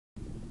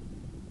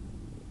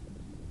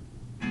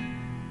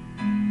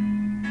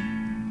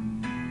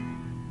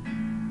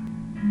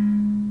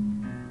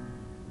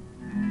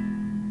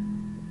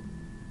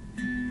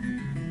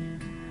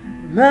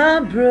My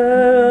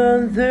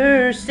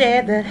brother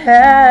said that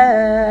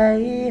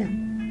I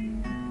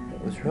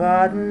was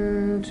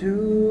rotten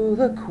to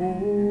the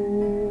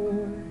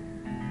core.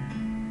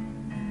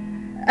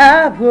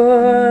 I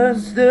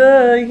was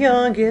the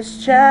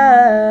youngest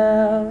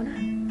child,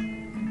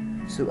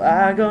 so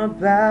I got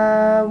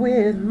by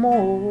with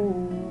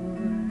more.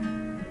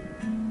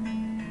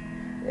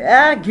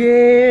 I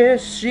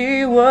guess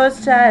she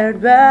was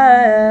tired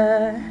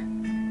by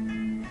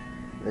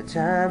the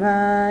time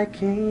I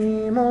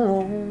came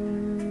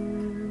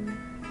along.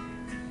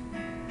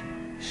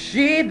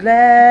 She'd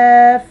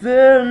laugh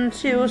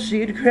until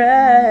she'd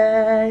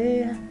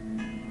cry.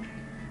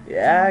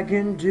 I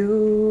can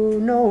do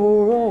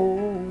no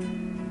wrong.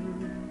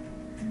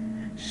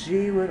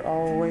 She would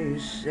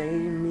always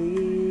save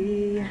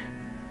me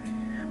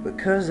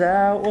because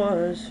I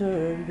was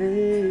her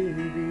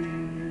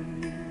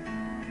baby.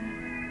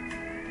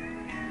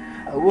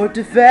 I worked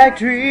a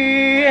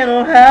factory in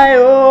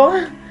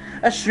Ohio,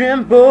 a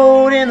shrimp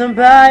boat in the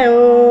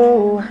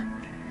bayou.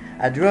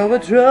 I drove a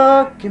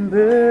truck in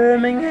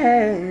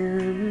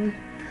Birmingham,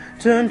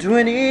 turned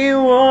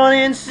 21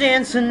 in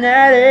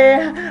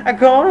Cincinnati. I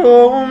called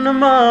home to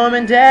Mom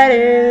and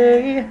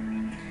Daddy.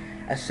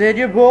 I said,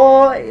 your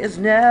boy is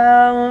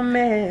now a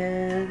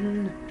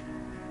man.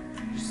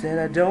 She said,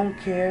 I don't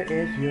care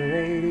if you're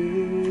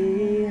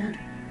 80,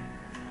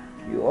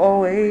 you'll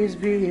always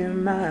be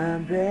my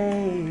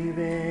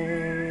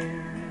baby.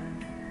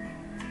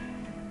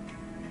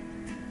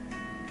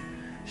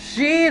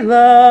 She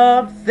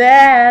loved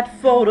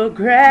that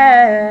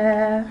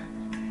photograph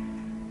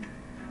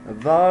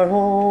of our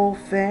whole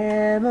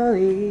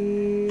family.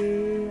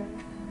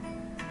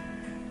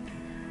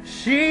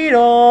 She'd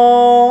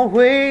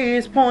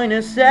always point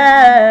us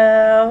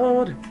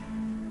out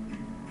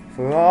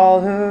for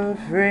all her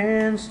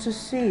friends to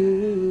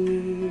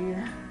see.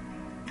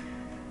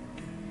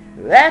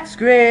 That's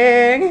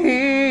Greg,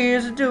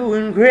 he's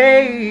doing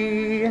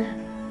great.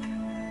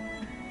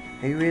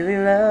 He really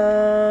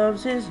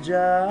loves his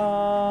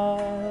job.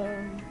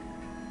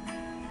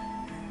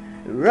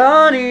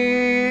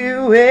 Ronnie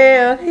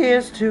with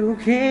his 2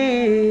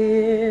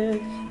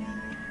 kids.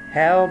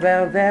 How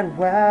about that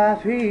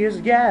wife he's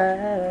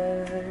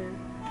got?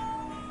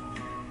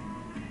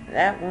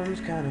 That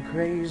one's kinda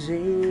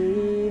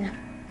crazy,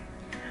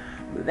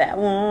 but that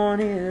one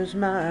is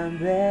my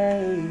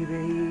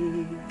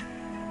baby.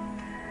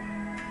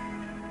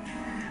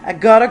 I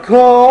got a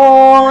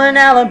call in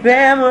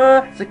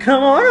Alabama to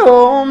come on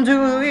home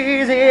to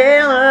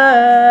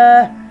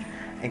Louisiana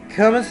and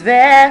come as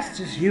fast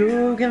as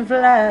you can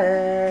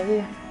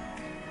fly,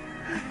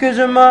 'cause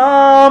your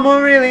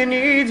mama really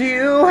needs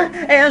you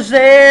and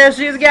says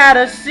she's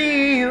gotta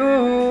see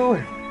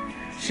you.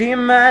 She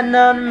might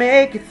not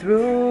make it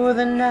through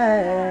the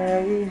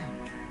night.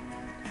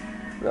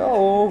 The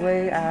whole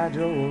way I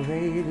drove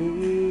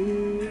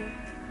 80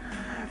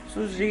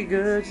 so she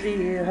could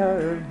see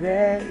her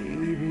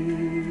baby.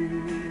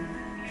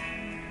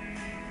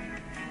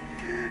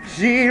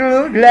 She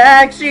looked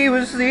like she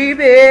was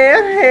sleeping,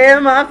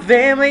 and my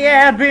family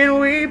had been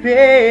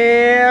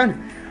weeping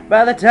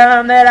by the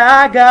time that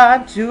I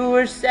got to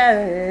her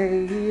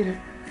side.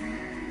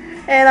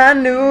 And I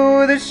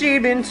knew that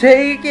she'd been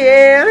taken,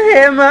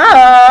 and my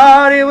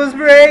heart, it was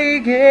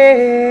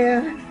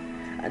breaking.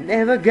 I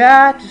never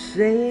got to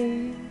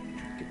say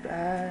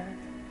goodbye.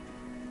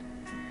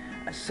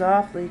 I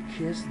softly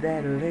kissed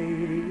that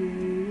lady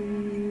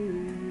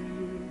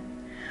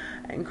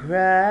and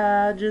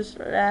cried just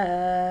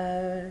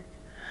like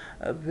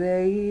a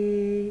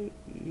baby.